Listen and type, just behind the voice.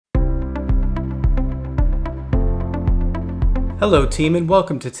Hello team, and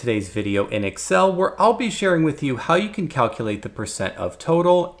welcome to today's video in Excel, where I'll be sharing with you how you can calculate the percent of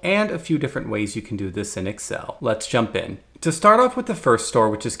total and a few different ways you can do this in Excel. Let's jump in. To start off with the first store,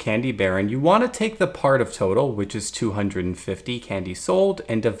 which is Candy Baron, you want to take the part of total, which is 250 candy sold,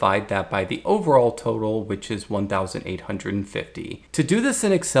 and divide that by the overall total, which is 1,850. To do this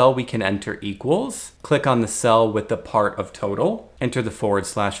in Excel, we can enter equals, click on the cell with the part of total, enter the /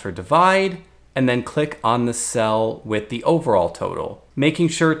 for divide, and then click on the cell with the overall total, making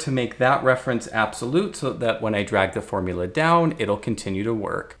sure to make that reference absolute so that when I drag the formula down, it'll continue to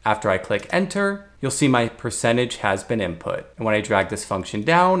work. After I click enter, you'll see my percentage has been input. And when I drag this function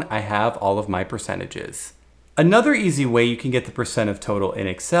down, I have all of my percentages. Another easy way you can get the percent of total in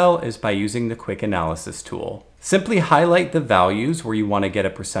Excel is by using the quick analysis tool. Simply highlight the values where you want to get a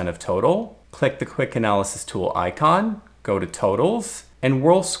percent of total, click the quick analysis tool icon, go to totals, and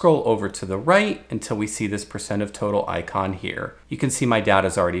we'll scroll over to the right until we see this percent of total icon here. You can see my data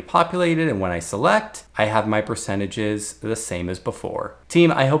is already populated, and when I select, I have my percentages the same as before.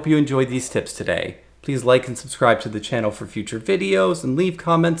 Team, I hope you enjoyed these tips today. Please like and subscribe to the channel for future videos and leave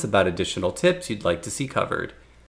comments about additional tips you'd like to see covered.